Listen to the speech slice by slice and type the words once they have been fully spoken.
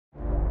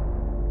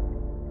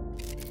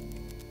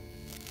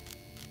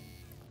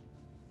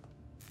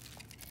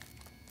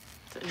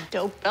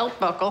Dope belt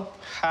buckle.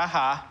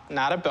 Haha,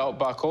 not a belt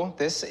buckle.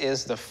 This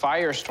is the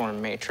Firestorm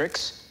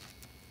Matrix.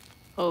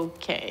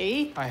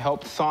 Okay. I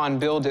helped Thawne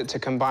build it to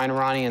combine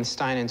Ronnie and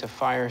Stein into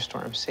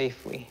Firestorm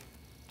safely.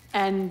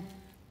 And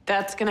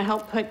that's gonna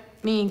help put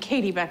me and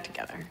Katie back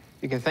together.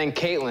 You can thank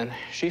Caitlin.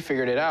 She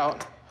figured it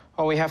out.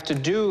 All we have to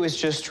do is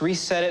just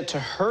reset it to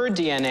her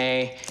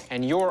DNA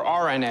and your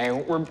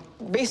RNA. We're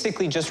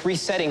basically just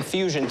resetting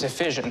fusion to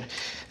fission.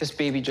 This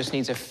baby just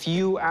needs a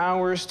few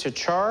hours to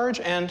charge,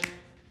 and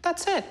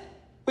that's it.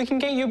 We can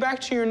get you back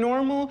to your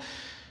normal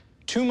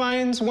 2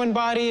 minds, 1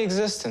 body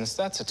existence.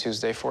 That's a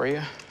Tuesday for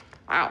you.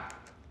 Wow,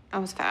 that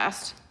was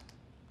fast.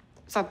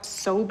 It sucked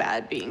so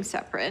bad being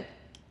separate.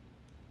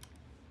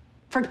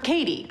 For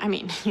Katie, I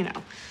mean, you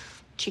know,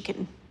 she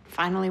can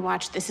finally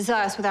watch This Is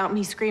Us without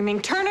me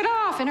screaming, "Turn it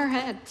off," in her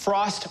head.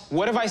 Frost,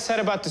 what have I said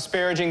about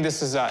disparaging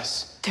This Is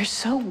Us? They're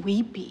so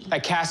weepy.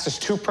 That cast is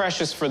too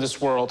precious for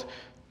this world.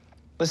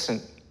 Listen,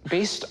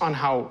 based on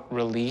how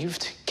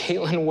relieved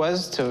Caitlin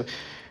was to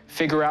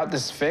figure out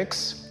this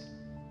fix,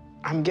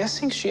 I'm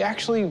guessing she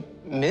actually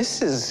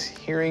misses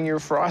hearing your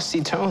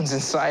frosty tones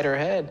inside her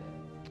head.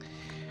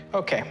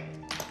 Okay,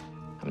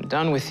 I'm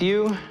done with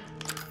you.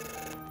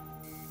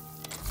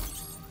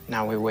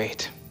 Now we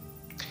wait.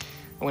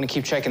 I'm gonna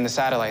keep checking the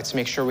satellites,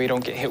 make sure we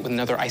don't get hit with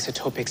another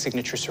isotopic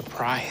signature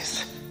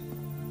surprise.